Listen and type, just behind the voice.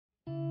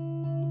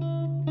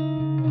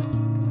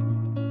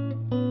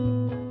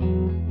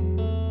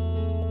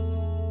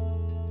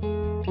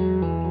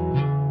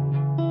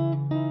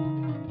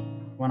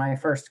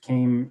first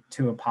came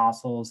to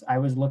Apostles, I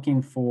was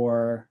looking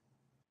for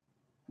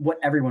what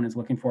everyone is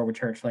looking for with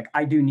church. Like,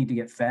 I do need to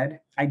get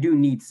fed. I do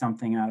need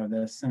something out of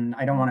this. And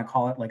I don't want to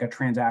call it like a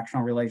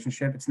transactional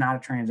relationship. It's not a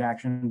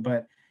transaction,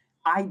 but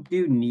I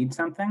do need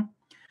something.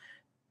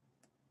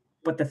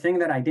 But the thing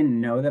that I didn't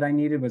know that I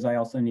needed was I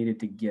also needed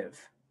to give.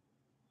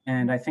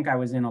 And I think I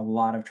was in a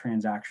lot of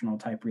transactional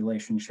type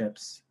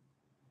relationships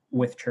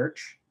with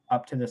church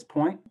up to this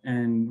point.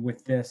 And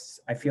with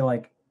this, I feel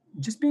like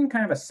just being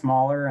kind of a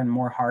smaller and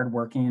more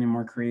hardworking and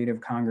more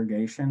creative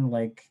congregation,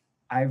 like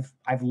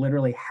I've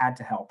literally had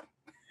to help.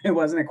 It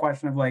wasn't a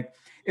question of like,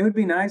 it would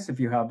be nice if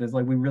you helped. It's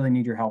like, we really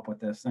need your help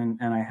with this. And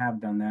I have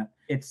done that.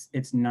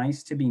 It's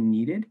nice to be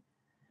needed.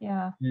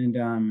 Yeah.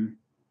 And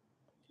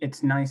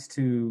it's nice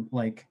to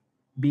like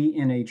be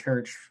in a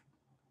church.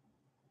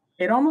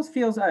 It almost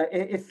feels,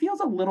 it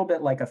feels a little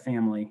bit like a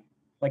family.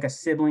 Like a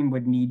sibling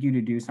would need you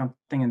to do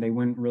something and they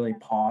wouldn't really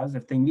pause.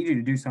 If they need you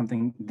to do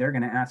something, they're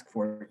going to ask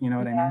for it. You know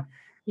what I mean?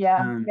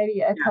 Yeah. Maybe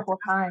a Yeah, couple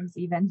times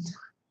even.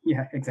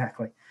 yeah,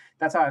 exactly.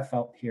 That's how I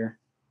felt here.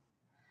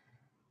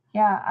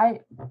 Yeah,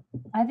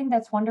 I think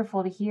that's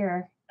wonderful to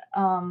hear.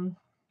 Yeah,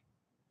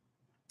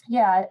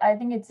 I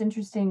think it's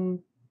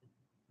interesting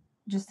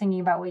just thinking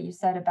about what you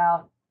said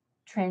about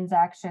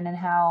transaction and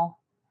how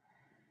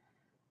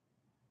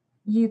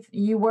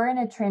you were in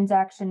a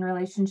transaction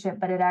relationship,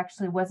 but it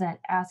actually wasn't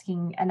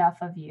asking enough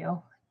of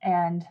you,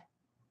 and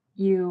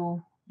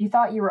you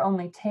thought you were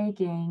only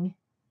taking,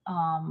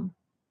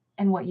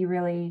 and what you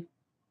really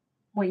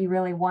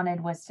wanted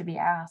was to be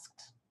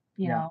asked,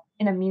 know,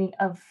 in a meaning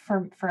of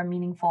for a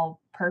meaningful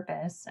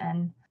purpose.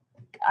 And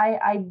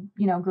I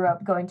grew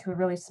up going to a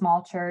really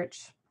small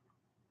church,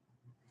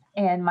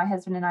 and my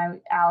husband and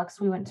I,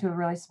 Alex, we went to a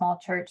really small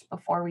church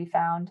before we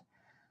found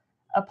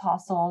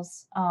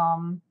Apostles.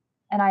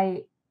 And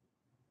I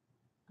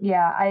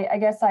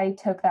guess I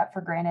took that for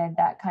granted,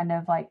 that kind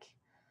of like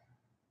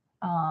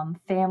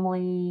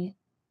family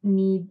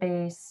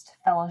need-based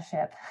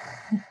fellowship.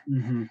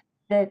 Mm-hmm.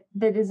 that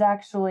is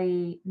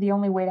actually the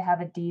only way to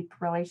have a deep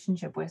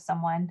relationship with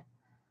someone,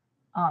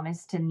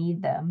 is to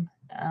need them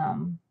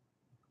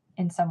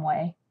in some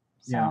way.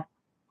 So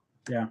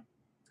yeah.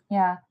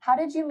 How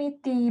did you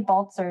meet the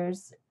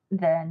Baltzers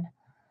then?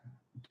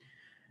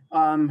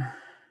 The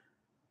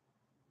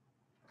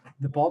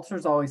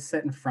Baltzers always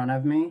sit in front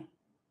of me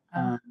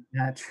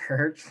at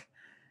church,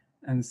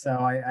 and so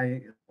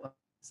I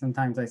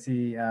sometimes I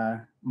see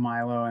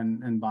Milo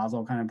and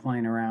Basil kind of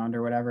playing around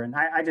or whatever, and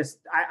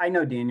I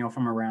know Daniel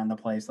from around the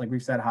place. Like,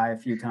 we've said hi a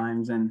few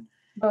times, and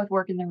both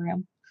work in the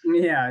room.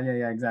 Yeah,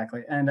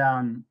 exactly.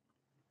 And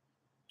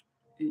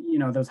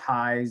those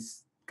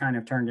highs kind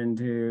of turned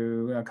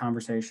into a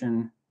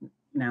conversation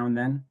now and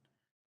then.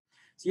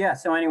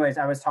 So anyways,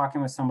 I was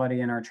talking with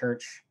somebody in our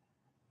church,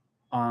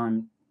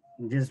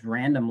 just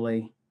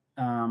randomly,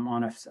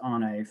 on a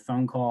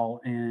phone call,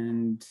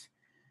 and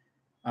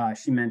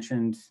she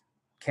mentioned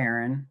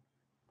Karen,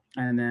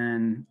 and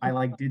then I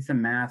like did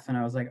some math, and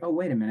I was like, oh,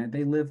 wait a minute,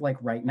 they live like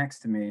right next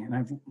to me, and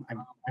I've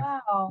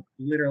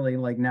literally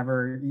like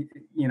never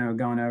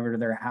gone over to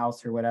their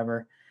house or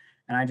whatever.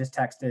 And I just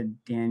texted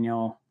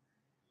Daniel,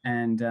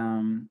 and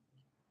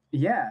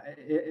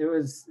it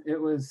was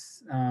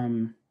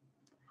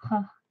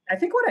I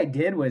think what I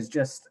did was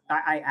just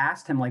I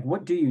asked him, like,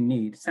 what do you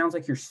need? Sounds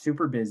like you're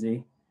super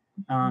busy.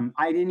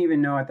 I didn't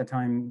even know at the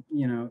time,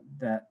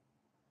 that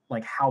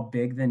like how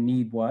big the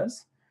need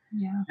was.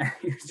 Yeah.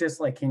 He was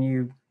just like, can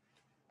you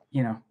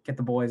get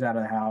the boys out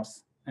of the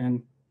house?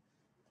 And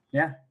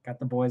got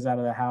the boys out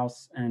of the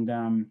house. And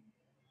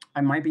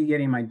I might be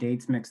getting my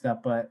dates mixed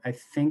up, but I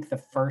think the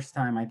first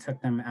time I took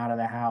them out of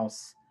the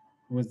house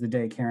was the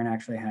day Karen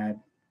actually had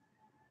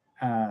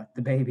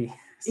the baby.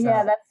 So,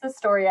 yeah, that's the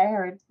story I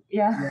heard.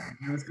 Yeah,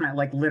 it was kind of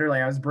like literally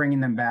I was bringing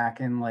them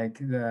back, and like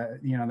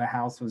the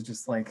house was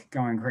just like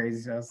going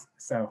crazy.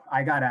 So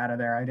I got out of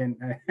there. I didn't.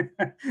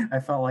 I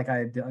felt like I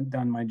had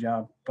done my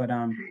job, but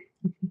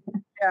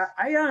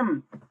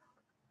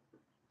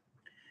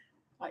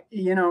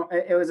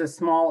it was a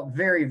small,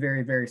 very,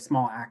 very, very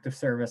small act of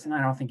service, and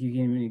I don't think you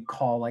can even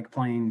call like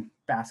playing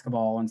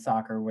basketball and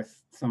soccer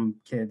with some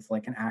kids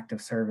like an act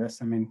of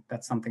service. I mean,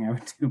 that's something I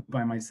would do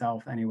by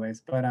myself,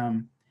 anyways. But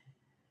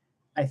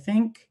I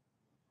think.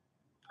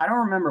 I don't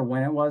remember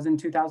when it was in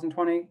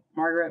 2020,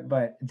 Margaret,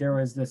 but there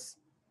was this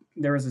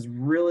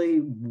really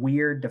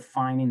weird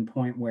defining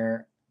point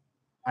where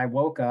I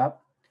woke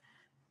up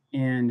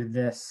and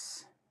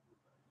this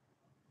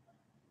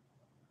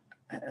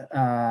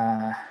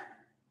kind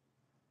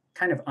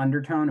of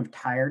undertone of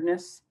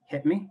tiredness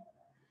hit me.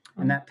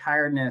 And that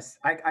tiredness,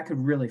 I could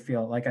really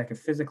feel it. Like, I could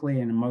physically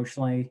and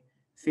emotionally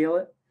feel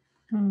it.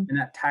 And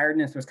that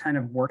tiredness was kind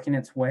of working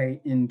its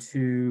way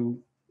into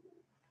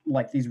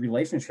like these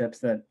relationships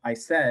that I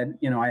said,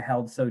 I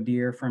held so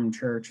dear from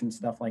church and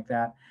stuff like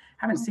that.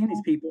 Haven't seen these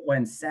people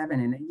in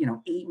 7 and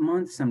 8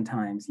 months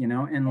sometimes,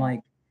 and like,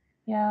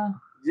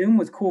 Zoom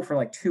was cool for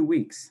like 2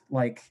 weeks,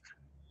 like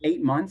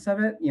 8 months of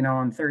it,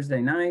 on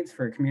Thursday nights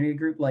for a community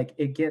group. Like,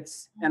 it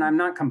gets, and I'm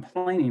not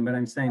complaining, but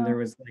I'm saying there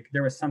was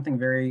something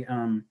very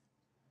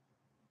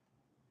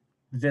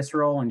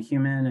visceral and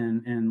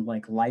human and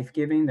like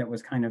life-giving that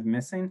was kind of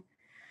missing.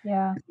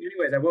 Yeah.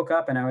 Anyways, I woke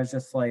up and I was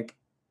just like,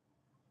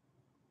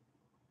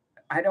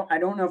 I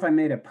don't know if I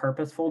made a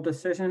purposeful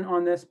decision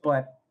on this,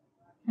 but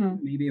Hmm.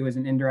 maybe it was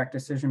an indirect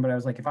decision, but I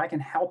was like, if I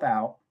can help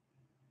out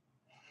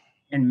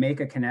and make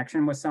a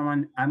connection with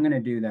someone, I'm going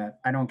to do that.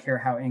 I don't care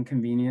how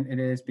inconvenient it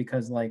is,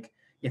 because like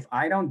if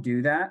I don't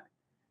do that,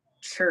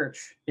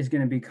 church is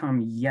going to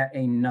become yet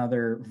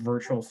another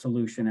virtual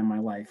solution in my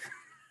life.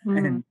 Hmm.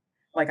 And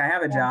like I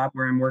have a Yeah. job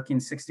where I'm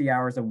working 60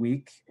 hours a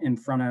week in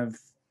front of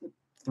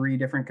three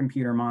different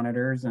computer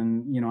monitors,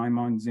 and I'm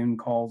on Zoom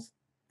calls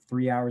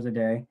 3 hours a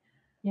day.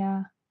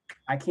 Yeah.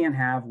 I can't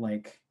have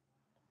like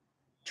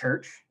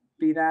church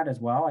be that as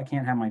well. I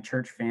can't have my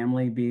church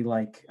family be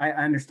like, I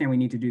understand we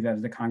need to do that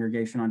as a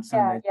congregation on Yeah.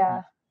 Sundays.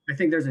 Yeah. I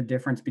think there's a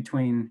difference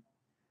between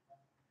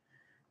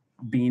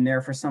being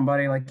there for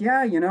somebody like,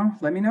 yeah,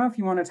 let me know if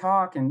you want to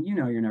talk. And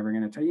you're never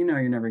going to,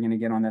 you're never going to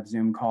get on that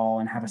Zoom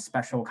call and have a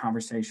special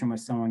conversation with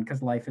someone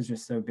because life is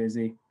just so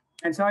busy.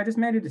 And so I just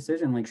made a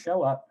decision, like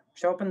show up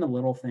in the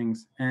little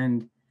things.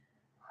 And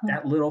Huh.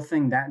 that little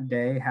thing that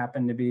day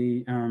happened to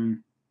be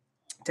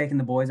taking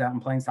the boys out and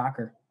playing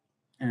soccer.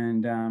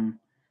 And,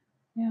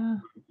 Yeah.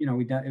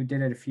 we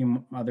did it a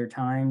few other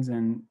times.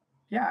 And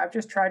yeah, I've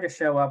just tried to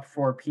show up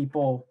for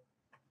people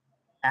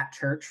at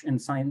church in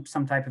some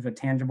type of a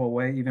tangible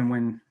way, even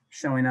when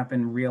showing up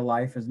in real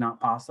life is not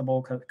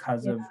possible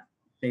because Yeah. of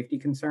safety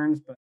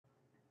concerns. But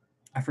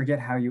I forget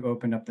how you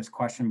opened up this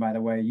question, by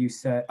the way. You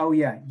said, oh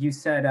yeah, you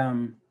said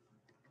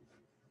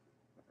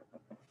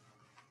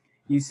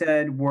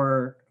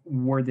were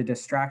the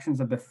distractions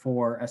of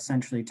before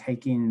essentially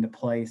taking the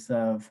place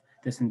of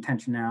this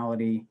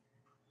intentionality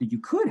that you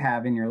could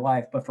have in your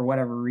life, but for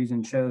whatever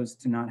reason chose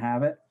to not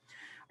have it?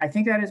 I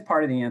think that is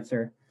part of the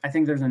answer. I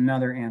think there's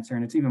another answer,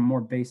 and it's even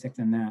more basic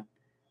than that.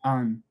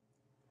 Um,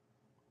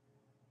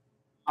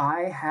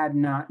 I had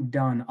not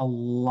done a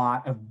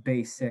lot of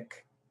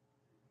basic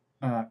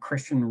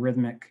Christian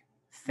rhythmic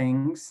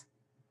things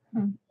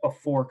Hmm.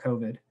 before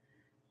COVID.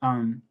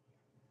 Um,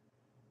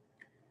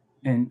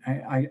 and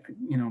I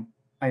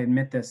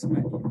admit this,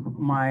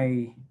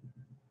 my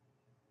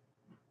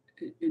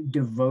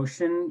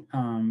devotion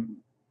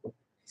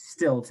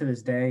still to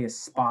this day is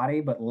spotty,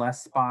 but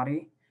less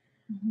spotty.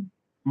 Mhm.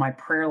 My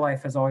prayer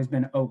life has always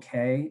been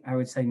okay. I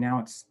would say now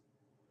it's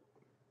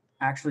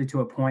actually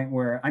to a point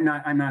where I'm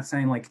not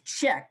saying like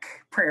check,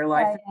 prayer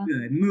life Yeah. is Yeah.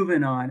 good,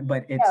 moving on,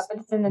 but Yeah. it's But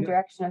it's in the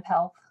direction of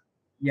health.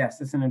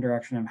 yes, it's in a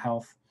direction of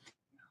health.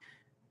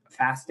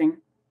 Fasting,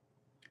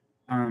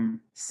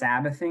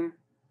 Sabbathing,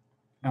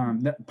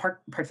 the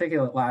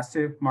particular last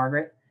two,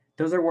 Margaret,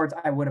 those are words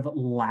I would have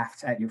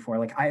laughed at you for.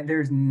 Like,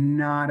 there's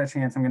not a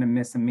chance I'm going to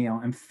miss a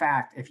meal. In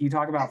fact, if you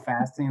talk about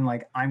fasting,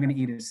 like I'm going to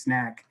eat a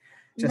snack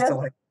just to Just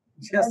like,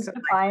 just as to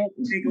like defiant.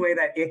 take away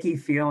that icky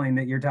feeling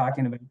that you're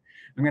talking about.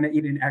 I'm going to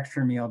eat an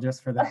extra meal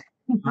just for that.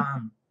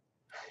 Um,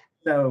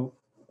 so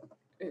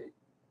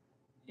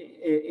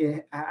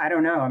I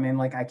don't know. I mean,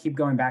 like I keep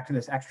going back to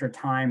this extra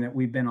time that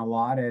we've been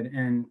allotted.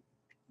 And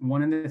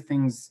one of the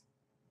things,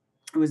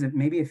 it was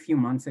maybe a few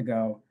months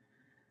ago,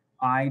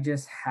 I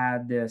just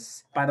had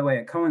this, by the way,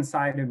 it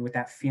coincided with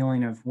that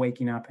feeling of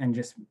waking up and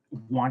just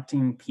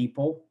wanting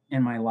people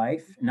in my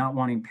life, not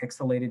wanting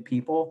pixelated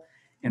people,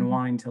 and Mhm.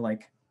 wanting to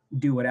like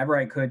do whatever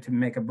I could to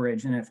make a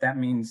bridge. And if that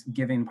means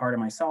giving part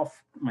of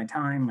myself, my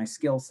time, my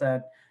skill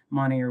set,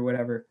 money, or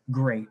whatever,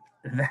 great.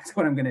 That's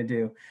what I'm going to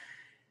do.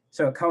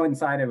 So it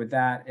coincided with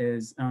that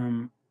is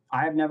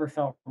I've never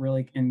felt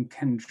really in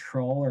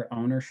control or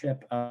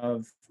ownership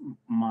of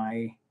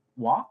my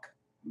walk,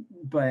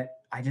 but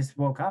I just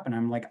woke up and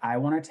I'm like, I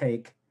want to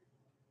take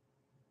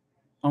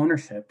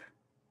ownership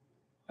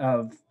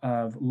of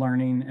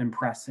learning and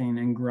pressing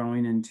and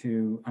growing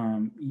into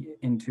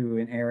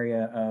an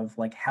area of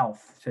like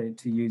health,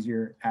 to use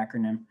your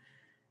acronym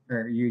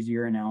or use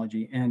your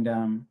analogy.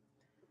 And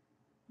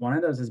one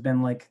of those has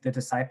been like the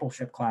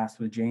discipleship class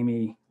with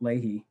Jamie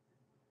Leahy.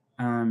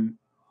 And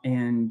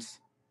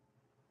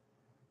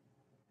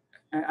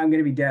I'm going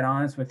to be dead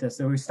honest with this.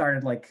 So we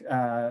started like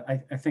I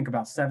think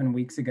about 7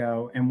 weeks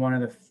ago, and one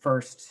of the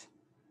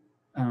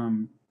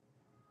um,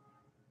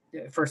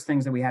 first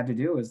things that we had to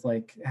do was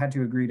like had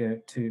to agree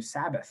to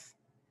Sabbath,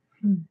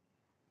 Hmm.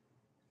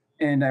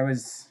 and I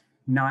was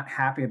not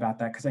happy about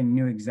that because I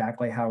knew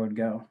exactly how it would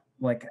go.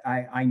 Like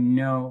I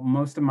know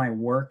most of my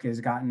work has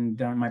gotten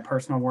done, my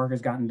personal work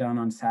has gotten done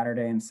on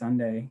Saturday and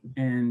Sunday,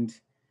 and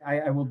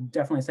I will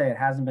definitely say it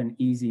hasn't been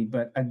easy.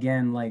 But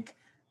again, like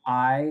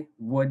I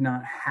would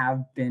not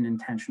have been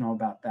intentional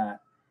about that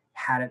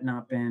had it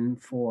not been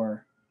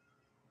for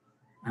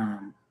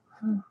um,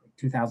 Hmm.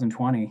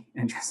 2020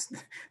 and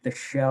just the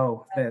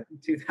show that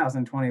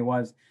 2020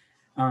 was.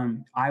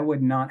 I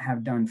would not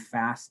have done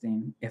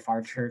fasting if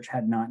our church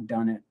had not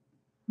done it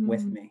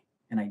with Hmm. me,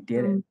 and I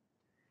did it. Hmm.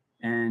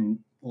 And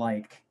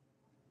like,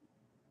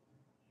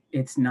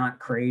 it's not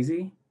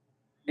crazy.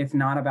 It's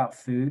not about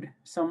food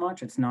so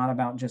much. It's not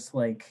about just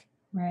like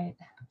Right.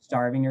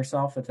 starving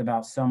yourself. It's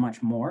about so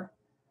much more.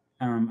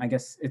 I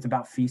guess it's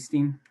about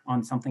feasting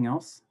on something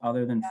else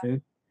other than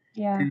food.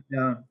 Yeah.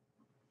 And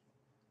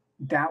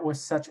that was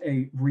such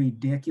a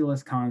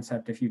ridiculous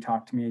concept if you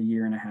talked to me a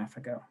year and a half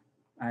ago.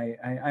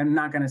 I'm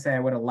not going to say I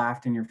would have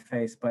laughed in your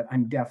face, but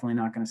I'm definitely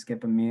not going to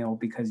skip a meal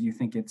because you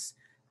think it's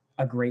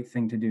a great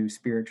thing to do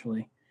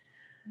spiritually.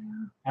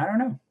 Yeah. I don't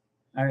know.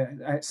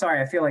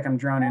 Sorry, I feel like I'm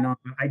droning on.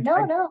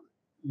 No.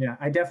 Yeah,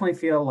 I definitely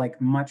feel like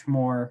much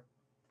more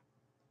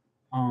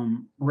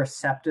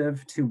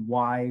receptive to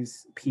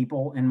wise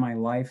people in my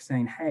life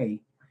saying,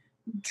 hey,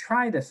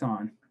 try this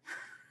on.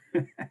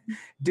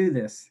 Do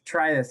this,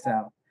 try this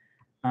out.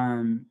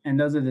 And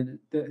those are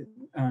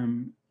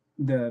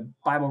the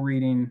Bible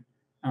reading,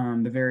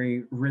 the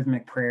very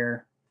rhythmic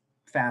prayer,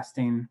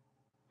 fasting,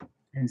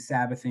 and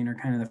Sabbathing are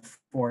kind of the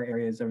 4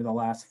 areas over the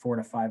last 4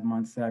 to 5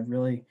 months that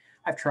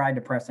I've tried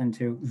to press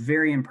into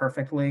very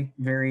imperfectly,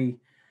 very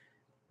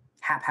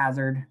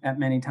haphazard at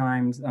many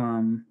times,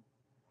 not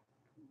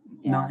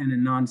in a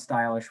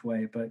non-stylish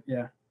way, but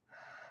yeah.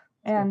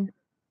 And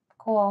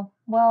cool.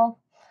 Well,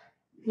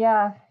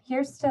 yeah,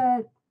 here's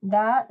to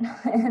that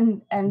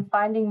and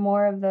finding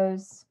more of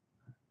those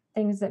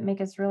things that make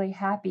us really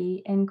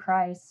happy in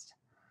Christ,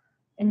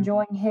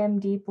 enjoying him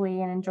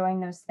deeply and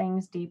enjoying those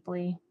things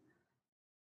deeply.